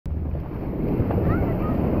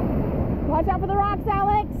Watch out for the rocks,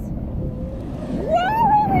 Alex.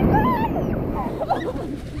 Whoa, my God!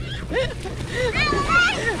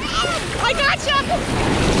 I gotcha!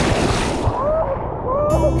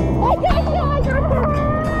 I gotcha!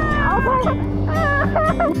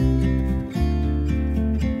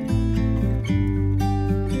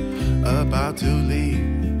 About to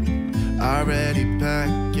leave, already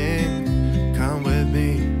packing. Come with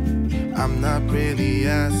me, I'm not really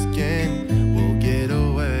asking. We'll get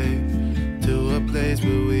away to a place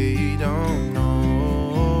where we don't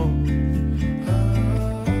know.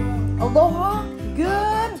 Aloha,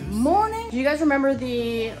 good morning. Do you guys remember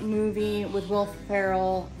the movie with Will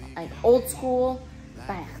Ferrell, like Old School?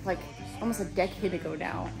 Like almost a decade ago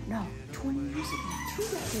now. No, 20 years ago, 2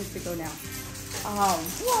 decades ago now. Oh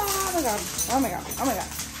my God, oh my God, oh my God.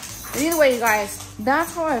 But either way, you guys,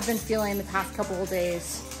 that's how I've been feeling the past couple of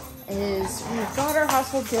days. Is we've got our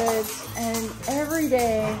household goods, and every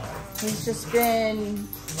day has just been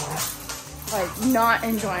like not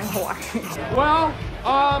enjoying Hawaii. Well,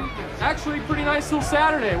 actually pretty nice little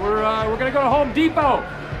Saturday. We're gonna go to Home Depot.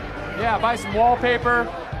 Yeah, buy some wallpaper,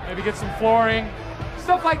 maybe get some flooring,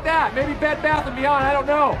 stuff like that. Maybe Bed Bath & Beyond, I don't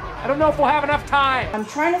know. I don't know if we'll have enough time. I'm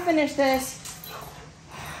trying to finish this,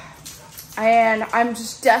 and I'm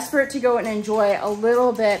just desperate to go and enjoy a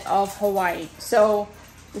little bit of Hawaii. So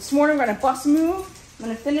this morning we're gonna bust a move. I'm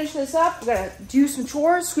gonna finish this up. We're gonna do some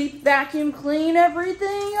chores, sweep, vacuum, clean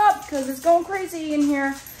everything up because it's going crazy in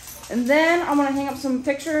here. And then I'm gonna hang up some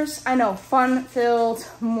pictures. I know, fun-filled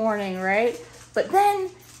morning, right? But then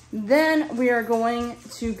we are going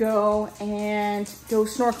to go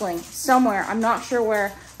snorkeling somewhere. I'm not sure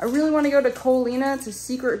where. I really want to go to Ko Olina. It's a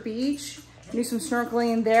secret beach. Do some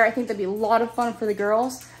snorkeling there. I think that'd be a lot of fun for the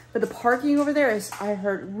girls. But the parking over there is, I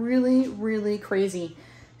heard, really, really crazy.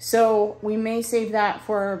 So we may save that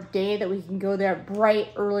for a day that we can go there bright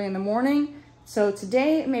early in the morning. So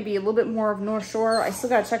today, maybe a little bit more of North Shore. I still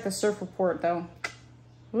gotta check the surf report though.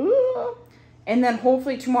 Ooh. And then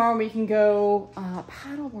hopefully tomorrow we can go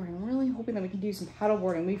paddleboarding. I'm really hoping that we can do some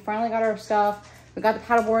paddleboarding. We finally got our stuff. We got the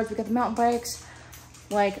paddle boards, we got the mountain bikes.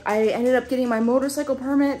 Like, I ended up getting my motorcycle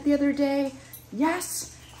permit the other day.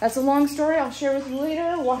 Yes, that's a long story. I'll share with you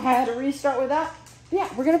later. We'll have to restart with that. But yeah,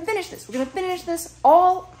 we're gonna finish this. We're gonna finish this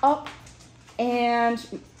all up. And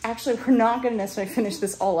actually, we're not gonna necessarily finish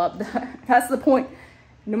this all up. That's the point.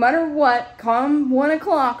 No matter what, come 1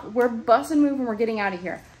 o'clock, we're busting move and we're getting out of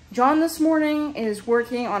here. John this morning is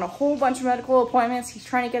working on a whole bunch of medical appointments. He's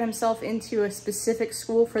trying to get himself into a specific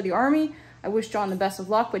school for the Army. I wish John the best of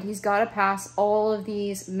luck, but he's got to pass all of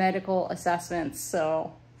these medical assessments.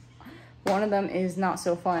 So one of them is not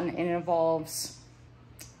so fun and it involves,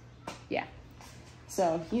 yeah.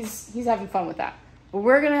 So he's having fun with that. But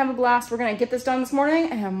we're going to have a blast. We're going to get this done this morning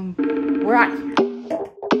and we're out.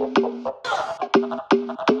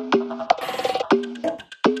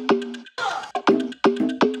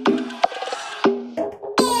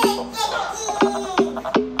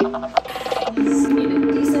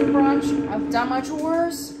 I've done my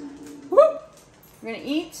chores. Woo! We're gonna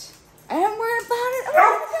eat and we're gonna plan it.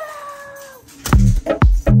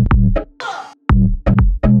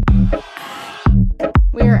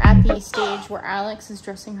 We are at the stage where Alex is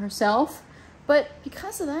dressing herself, but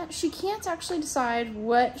because of that, she can't actually decide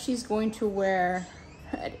what she's going to wear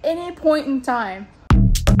at any point in time.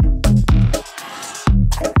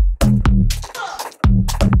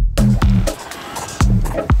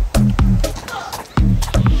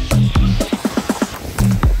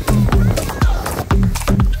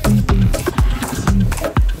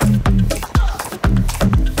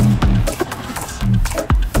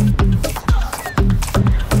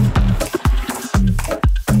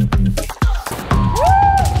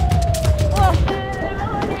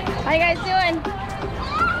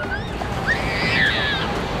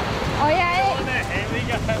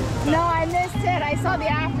 No, I missed it. I saw the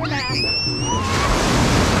aftermath.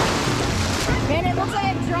 Man, it looks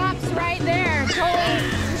like it drops right there. Totally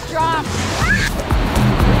just drops.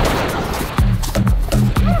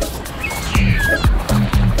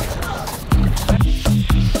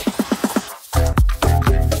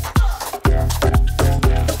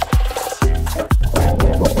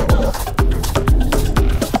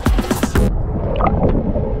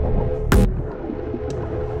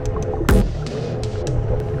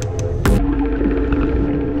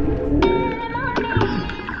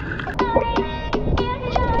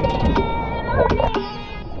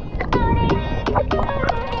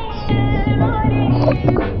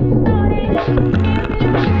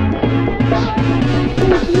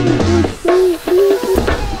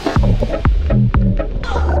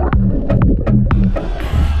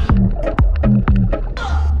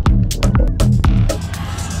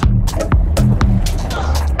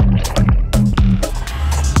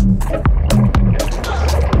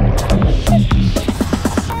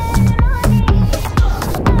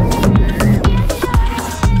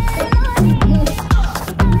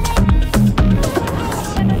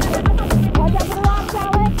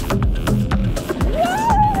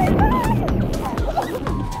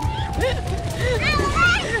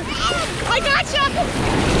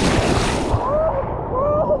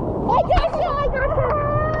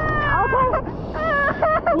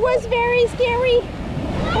 was very scary.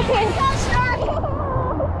 Okay.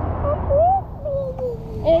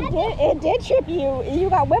 It did trip you. You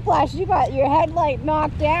got whiplash. You got your headlight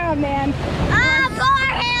knocked down, man. More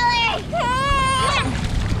Haley!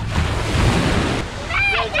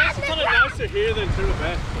 Yeah, it's actually kind of nicer here than Turtle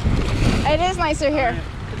Bay. It is nicer here.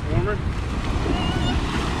 It's warmer.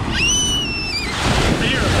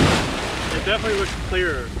 Clearer. It definitely looks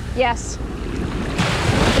clearer. Yes.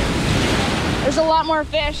 There's a lot more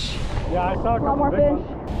fish. Yeah, I saw a lot more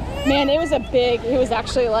fish. Man, it was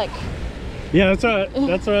actually like. Yeah,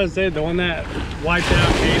 that's what I was saying. The one that wiped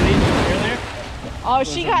out Hailey earlier. Oh,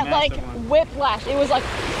 she got like whiplash. It was like,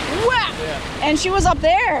 whap! Yeah. And she was up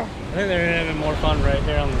there. I think they're having more fun right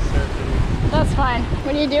there on the surface. That's fine.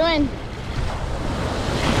 What are you doing?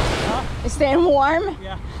 Huh? You staying warm?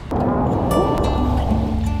 Yeah.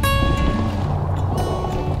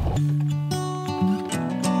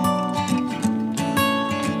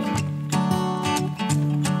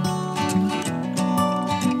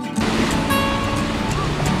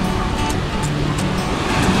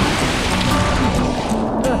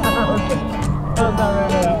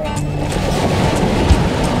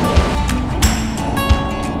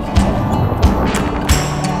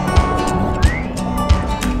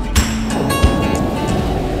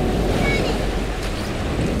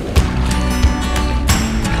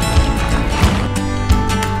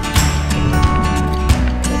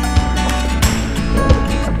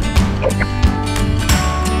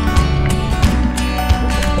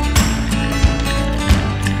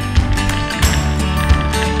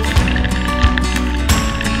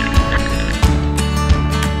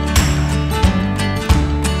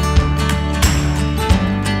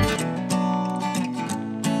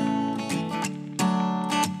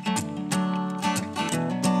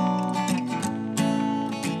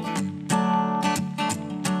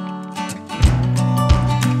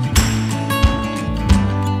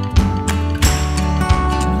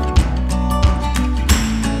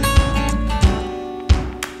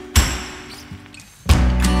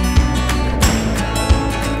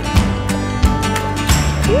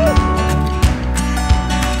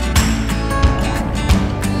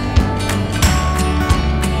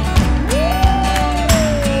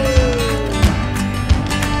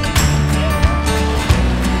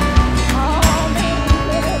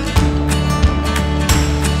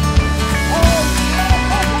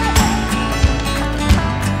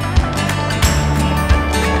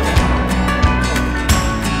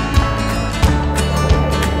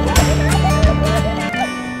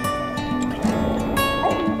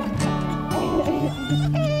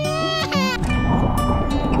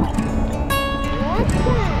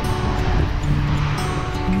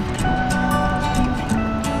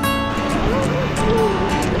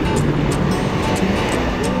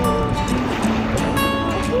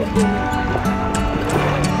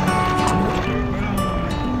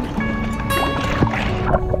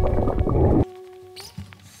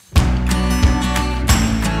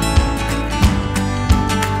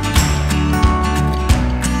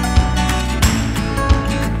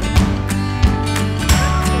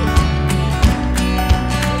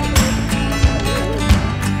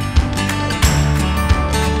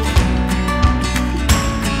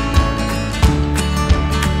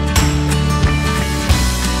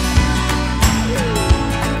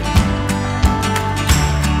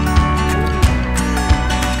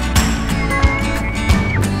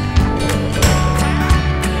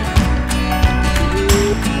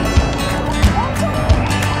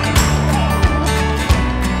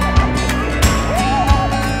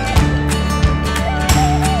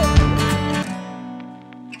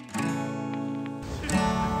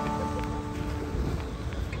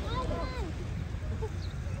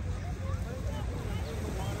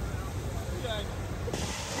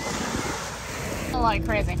 Like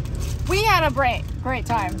crazy. We had a great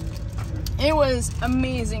time. It was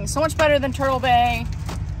amazing. So much better than Turtle Bay.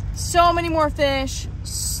 So many more fish.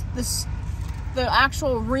 The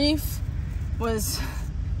actual reef was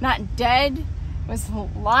not dead. It was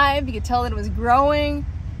alive. You could tell that it was growing.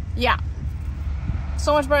 Yeah.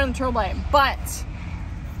 So much better than Turtle Bay. But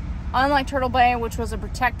unlike Turtle Bay, which was a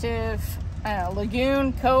protective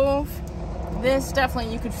lagoon, cove, this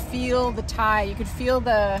definitely, you could feel the tide. You could feel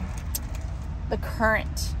the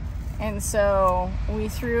current. And so we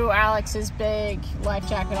threw Alex's big life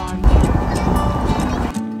jacket on.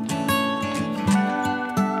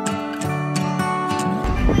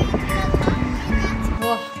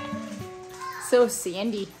 Oh, so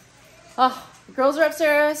sandy. Oh, the girls are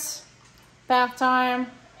upstairs. Bath time.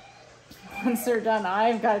 Once they're done,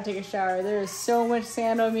 I've got to take a shower. There is so much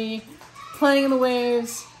sand on me. Playing in the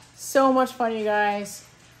waves. So much fun, you guys.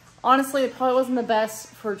 Honestly, it probably wasn't the best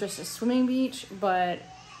for just a swimming beach, but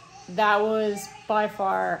that was by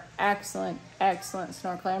far excellent, excellent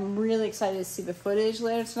snorkeling. I'm really excited to see the footage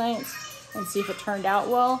later tonight and see if it turned out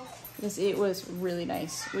well, because it was really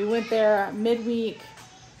nice. We went there midweek,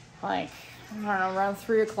 like, I don't know, around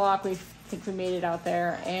 3 o'clock. I think we made it out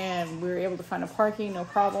there, and we were able to find a parking, no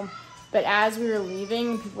problem. But as we were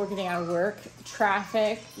leaving, people were getting out of work.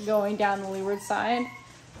 Traffic going down the leeward side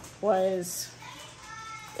was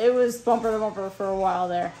bumper to bumper for a while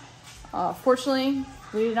there. Fortunately,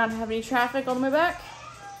 we did not have any traffic on the way back.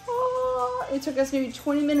 It took us maybe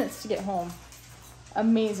 20 minutes to get home.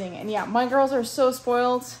 Amazing. And yeah, my girls are so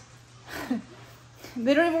spoiled.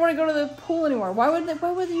 They don't even want to go to the pool anymore. Why would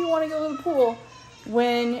you want to go to the pool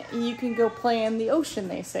when you can go play in the ocean,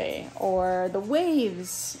 they say, or the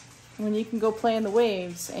waves, when you can go play in the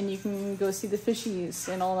waves and you can go see the fishies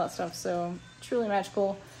and all that stuff. So truly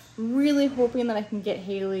magical. Really hoping that I can get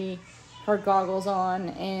Hailey her goggles on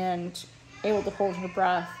and able to hold her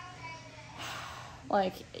breath.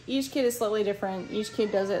 Like, each kid is slightly different. Each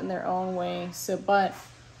kid does it in their own way. So, but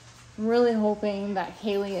I'm really hoping that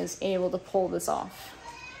Hailey is able to pull this off.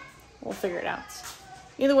 We'll figure it out.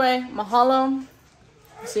 Either way, mahalo.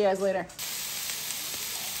 See you guys later.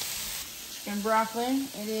 Chicken broccoli.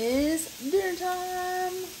 It is dinner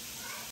time.